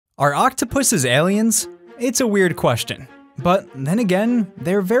Are octopuses aliens? It's a weird question. But then again,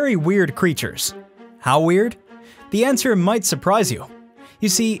 they're very weird creatures. How weird? The answer might surprise you. You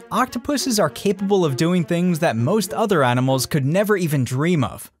see, octopuses are capable of doing things that most other animals could never even dream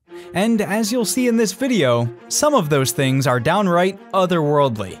of. And as you'll see in this video, some of those things are downright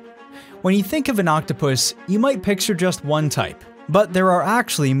otherworldly. When you think of an octopus, you might picture just one type. But there are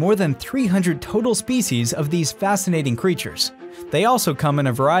actually more than 300 total species of these fascinating creatures. They also come in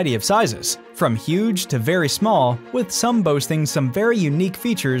a variety of sizes, from huge to very small, with some boasting some very unique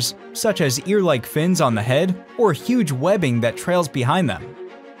features, such as ear-like fins on the head or huge webbing that trails behind them.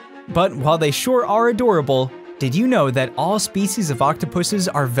 But while they sure are adorable, did you know that all species of octopuses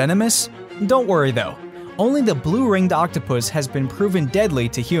are venomous? Don't worry though, only the blue-ringed octopus has been proven deadly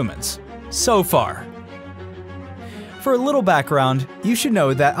to humans. So far. For a little background, you should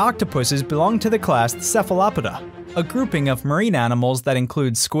know that octopuses belong to the class Cephalopoda, a grouping of marine animals that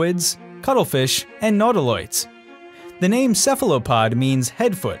include squids, cuttlefish, and nautiloids. The name cephalopod means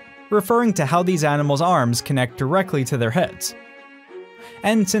head-foot, referring to how these animals' arms connect directly to their heads.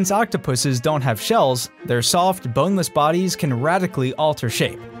 And since octopuses don't have shells, their soft, boneless bodies can radically alter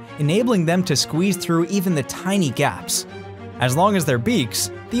shape, enabling them to squeeze through even the tiny gaps. As long as their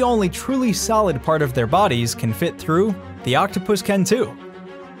beaks, the only truly solid part of their bodies, can fit through, the octopus can too.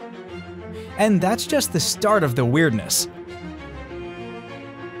 And that's just the start of the weirdness.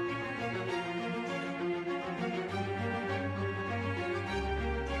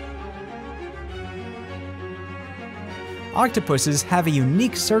 Octopuses have a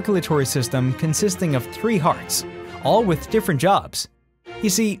unique circulatory system consisting of 3 hearts, all with different jobs. You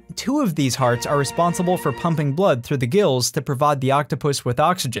see, 2 of these hearts are responsible for pumping blood through the gills to provide the octopus with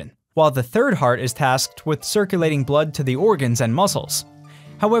oxygen, while the 3rd heart is tasked with circulating blood to the organs and muscles.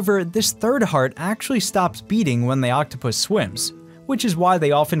 However, this 3rd heart actually stops beating when the octopus swims, which is why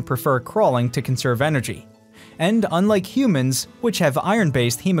they often prefer crawling to conserve energy. And unlike humans, which have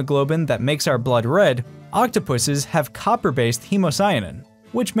iron-based hemoglobin that makes our blood red, octopuses have copper-based hemocyanin,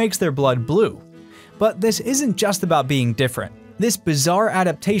 which makes their blood blue. But this isn't just about being different. This bizarre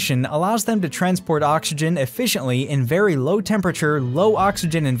adaptation allows them to transport oxygen efficiently in very low-temperature,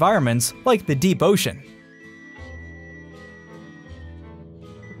 low-oxygen environments like the deep ocean.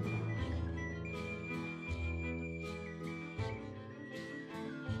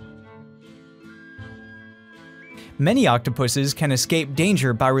 Many octopuses can escape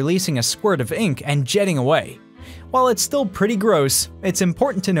danger by releasing a squirt of ink and jetting away. While it's still pretty gross, it's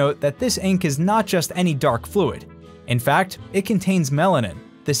important to note that this ink is not just any dark fluid. In fact, it contains melanin,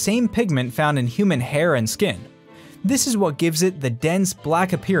 the same pigment found in human hair and skin. This is what gives it the dense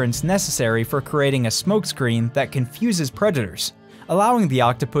black appearance necessary for creating a smokescreen that confuses predators, allowing the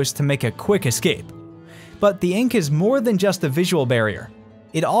octopus to make a quick escape. But the ink is more than just a visual barrier.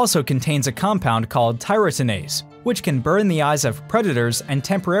 It also contains a compound called tyrosinase, which can burn the eyes of predators and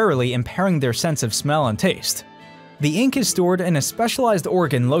temporarily impairing their sense of smell and taste. The ink is stored in a specialized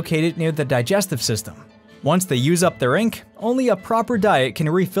organ located near the digestive system. Once they use up their ink, only a proper diet can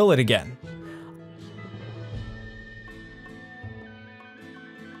refill it again.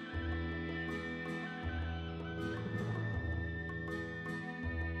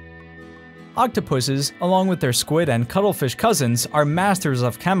 Octopuses, along with their squid and cuttlefish cousins, are masters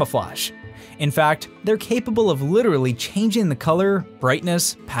of camouflage. In fact, they're capable of literally changing the color,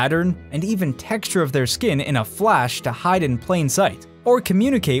 brightness, pattern, and even texture of their skin in a flash to hide in plain sight, or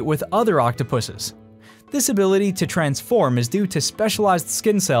communicate with other octopuses. This ability to transform is due to specialized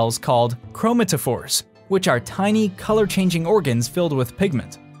skin cells called chromatophores, which are tiny, color-changing organs filled with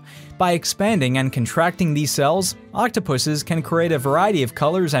pigment. By expanding and contracting these cells, octopuses can create a variety of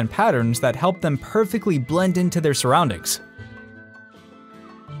colors and patterns that help them perfectly blend into their surroundings.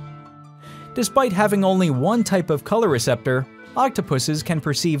 Despite having only one type of color receptor, octopuses can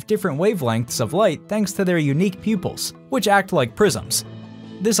perceive different wavelengths of light thanks to their unique pupils, which act like prisms.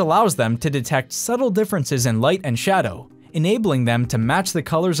 This allows them to detect subtle differences in light and shadow, enabling them to match the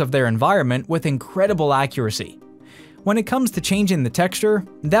colors of their environment with incredible accuracy. When it comes to changing the texture,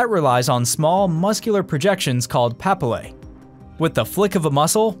 that relies on small, muscular projections called papillae. With the flick of a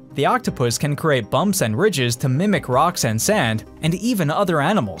muscle, the octopus can create bumps and ridges to mimic rocks and sand, and even other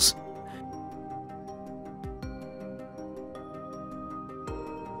animals.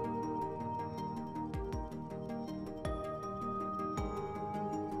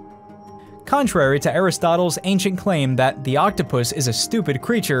 Contrary to Aristotle's ancient claim that the octopus is a stupid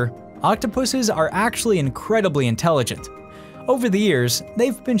creature, octopuses are actually incredibly intelligent. Over the years,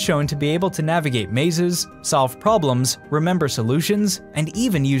 they've been shown to be able to navigate mazes, solve problems, remember solutions, and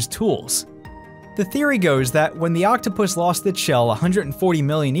even use tools. The The theory goes that when the octopus lost its shell 140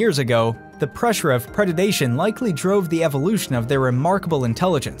 million years ago, the pressure of predation likely drove the evolution of their remarkable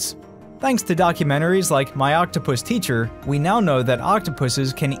intelligence. Thanks to documentaries like My Octopus Teacher, we now know that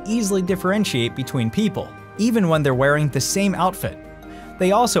octopuses can easily differentiate between people, even when they're wearing the same outfit.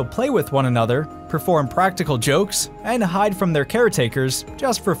 They also play with one another, perform practical jokes, and hide from their caretakers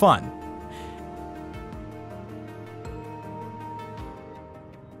just for fun.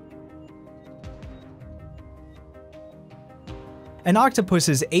 An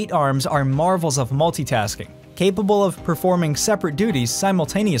octopus's 8 arms are marvels of multitasking, capable of performing separate duties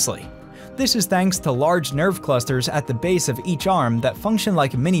simultaneously. This is thanks to large nerve clusters at the base of each arm that function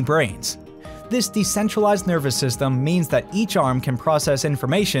like mini brains. This decentralized nervous system means that each arm can process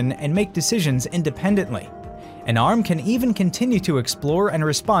information and make decisions independently. An arm can even continue to explore and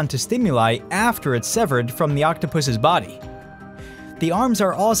respond to stimuli after it's severed from the octopus's body. The arms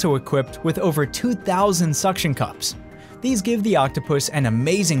are also equipped with over 2,000 suction cups. These give the octopus an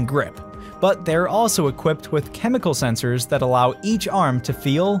amazing grip, but they're also equipped with chemical sensors that allow each arm to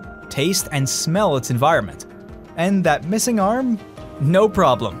feel, taste, and smell its environment. And that missing arm? No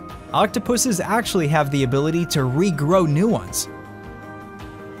problem. Octopuses actually have the ability to regrow new ones.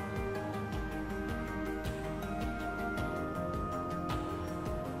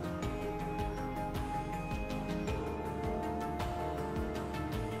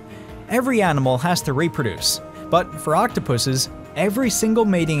 Every animal has to reproduce, but for octopuses, every single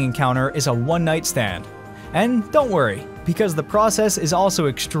mating encounter is a one-night stand. And don't worry, because the process is also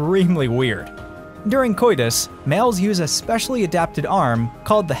extremely weird. During coitus, males use a specially adapted arm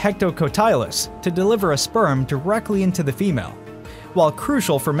called the hectocotylus to deliver a sperm directly into the female. While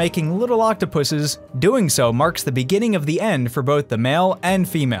crucial for making little octopuses, doing so marks the beginning of the end for both the male and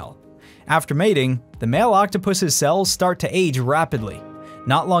female. After mating, the male octopus's cells start to age rapidly.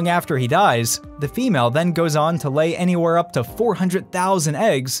 Not long after he dies, the female then goes on to lay anywhere up to 400,000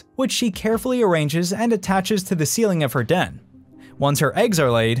 eggs, which she carefully arranges and attaches to the ceiling of her den. Once her eggs are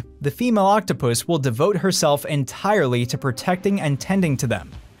laid, the female octopus will devote herself entirely to protecting and tending to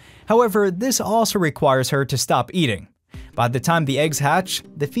them. However, this also requires her to stop eating. By the time the eggs hatch,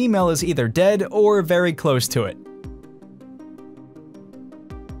 the female is either dead or very close to it.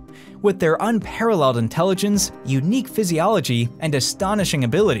 With their unparalleled intelligence, unique physiology, and astonishing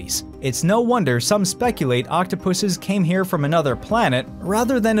abilities, it's no wonder some speculate octopuses came here from another planet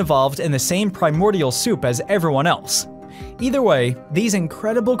rather than evolved in the same primordial soup as everyone else. Either way, these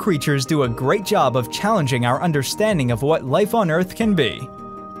incredible creatures do a great job of challenging our understanding of what life on Earth can be.